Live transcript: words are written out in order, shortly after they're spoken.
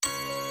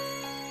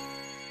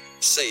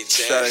Say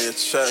Shot in your that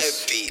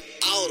chest. beat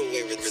all the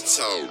way with the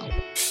tone.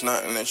 It's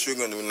nothing that you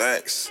gonna do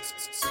next.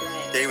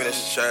 Gave it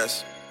his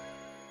chest.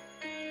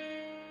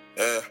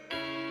 Yeah.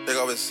 Take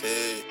off his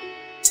head.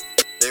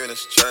 Gave it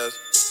his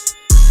chest.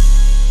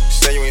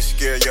 Say you ain't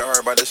scared, your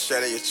heart about to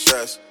shatter your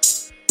chest.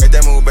 Make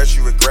that move, bet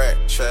you regret.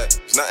 Check.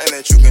 There's nothing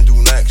that you can do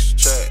next.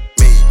 Check.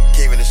 Me,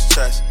 gave it his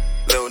chest.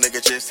 Little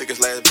nigga just took his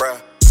last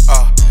breath.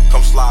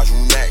 Come slide you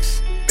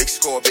next. Big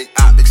score, big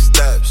op, big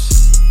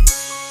steps.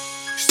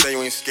 Say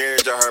you ain't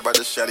scared, your heart about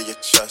to shatter your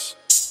chest.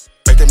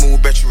 Make that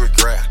move, bet you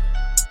regret.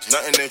 There's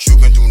nothing that you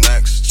can do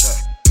next. Check.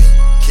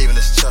 Caving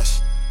his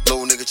chest.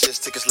 Little nigga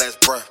just took his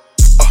last breath.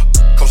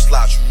 Come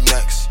slide you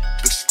next.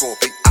 Big score,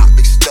 big op,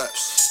 big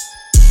steps.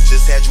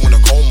 Just had you in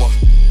a coma.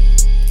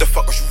 What the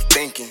fuck was you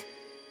thinking?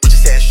 We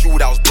just had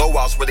shootouts,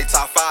 blowouts where they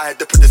top 5 had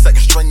to put the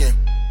second string in.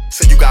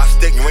 Say you got a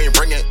stick, you ain't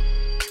bring it.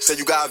 Say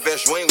you got a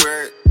vest, you ain't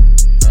wear it.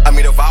 I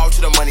made a vow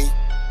to the money.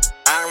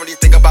 I ain't really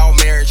think about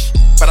marriage,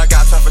 but I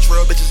got time for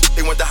trail bitches.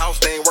 They want the house,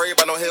 they ain't worried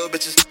about no hill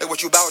bitches. Like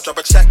what you bout, drop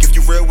a check if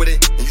you real with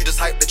it. And you just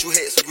hype that you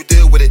hit, so you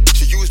deal with it.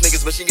 She use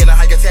niggas, but she get a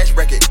high attach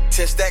bracket.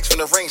 10 stacks from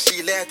the ring,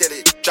 she laughed at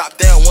it. Drop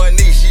down one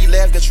knee, she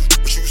laughed at you.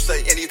 But you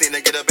say anything to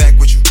get her back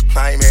with you.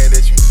 I ain't mad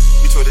at you.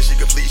 You told her she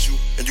could please you,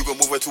 and you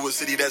can move her to a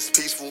city that's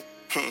peaceful.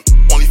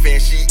 Only fan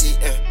she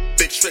eatin'.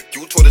 Big trick,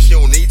 you told her she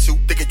don't need to.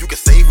 Thinking you can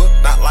save her,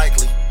 not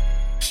likely.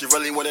 She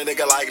really want a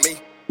nigga like me.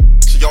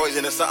 She always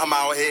into something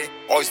out here.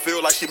 Always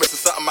feel like she missing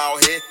something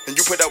out here. And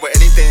you put up with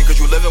anything cause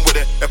you living with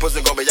it. That pussy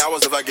gon' be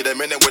yours if I get a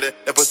minute with it.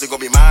 That pussy gon'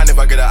 be mine if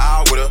I get an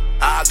hour with her.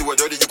 I do it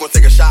dirty, you gon'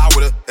 take a shower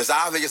with her. It's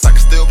obvious I can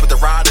still put the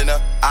ride in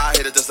her. I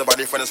hit her just about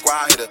in front of the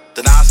squad hit her.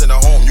 Then I send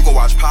her home, you gon'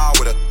 watch Power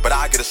with her. But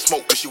I get a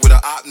smoke cause she with an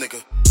op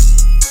nigga.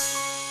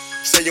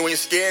 Say you ain't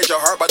scared, your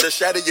heart about to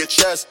shatter your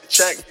chest.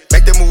 Check,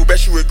 make that move,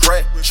 bet you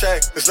regret. Check,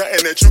 there's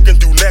nothing that you can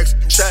do next.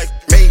 Check,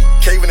 me,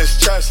 caving his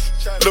chest.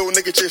 Little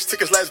nigga just took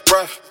his last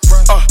breath.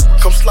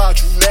 Come slide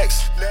you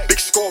next. Big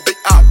score, big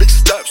op, big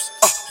steps.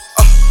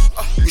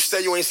 You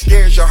say you ain't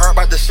scared, your heart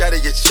about to shatter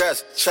your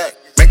chest. Check,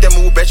 make that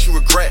move, bet you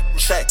regret.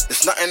 Check,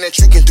 there's nothing that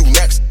you can do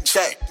next.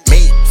 Check,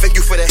 me, thank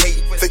you for the hate.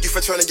 Thank you for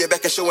turning your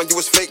back and showing you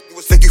was fake.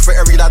 Thank you for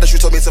every lie that you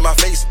told me to my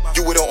face.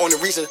 You were the only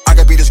reason I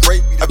could be this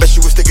great. I bet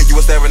you was thinking you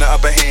was having the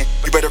upper hand.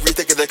 You better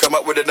rethink it and come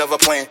up with another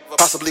plan.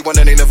 Possibly one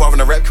that ain't involving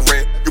a rap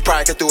career. You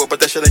probably could do it, but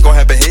that shit ain't gon'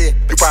 happen here.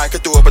 You probably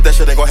could do it, but that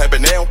shit ain't gon'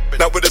 happen now.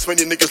 Not with this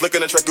many niggas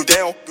looking to track you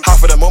down. Hot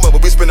for the moment,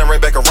 but we spinning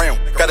right back around.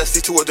 Gotta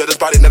see to it that this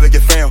body never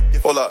get found.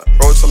 Hold up,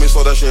 bro told me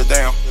slow that shit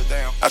down.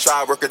 I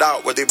try to work it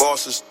out with they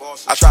bosses.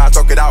 I try to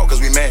talk it out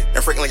cause we men.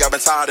 And frankly, I've been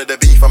tired of the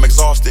beef, I'm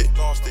exhausted.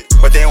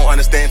 But they don't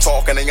understand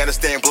talk and they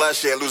understand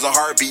bloodshed, losing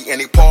heartbeat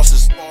and they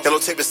pauses. Yellow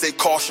tape to say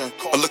caution,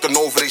 but looking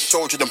over they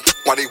shoulder them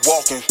while they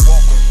walking.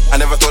 I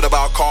never thought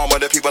about karma,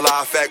 the people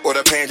I affect or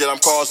the pain that I'm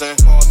causing.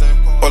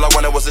 All I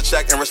wanted was a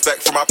check and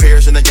respect for my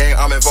peers in the game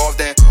I'm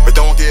involved in. But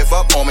don't give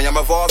up on me, I'm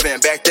evolving.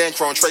 Back then,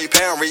 Chrome Trade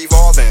Pound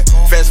revolving.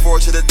 Fast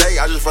forward to the day,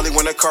 I just really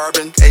want a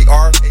carbon.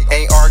 AR,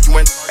 ain't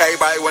arguing.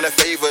 Everybody want a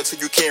favor till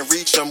you can't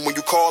reach them. When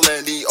you call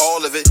and need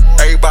all of it.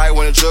 Everybody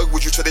want a jug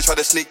with you till they try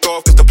to sneak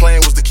off, cause the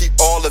plan was to keep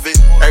all of it.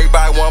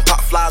 Everybody want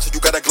pop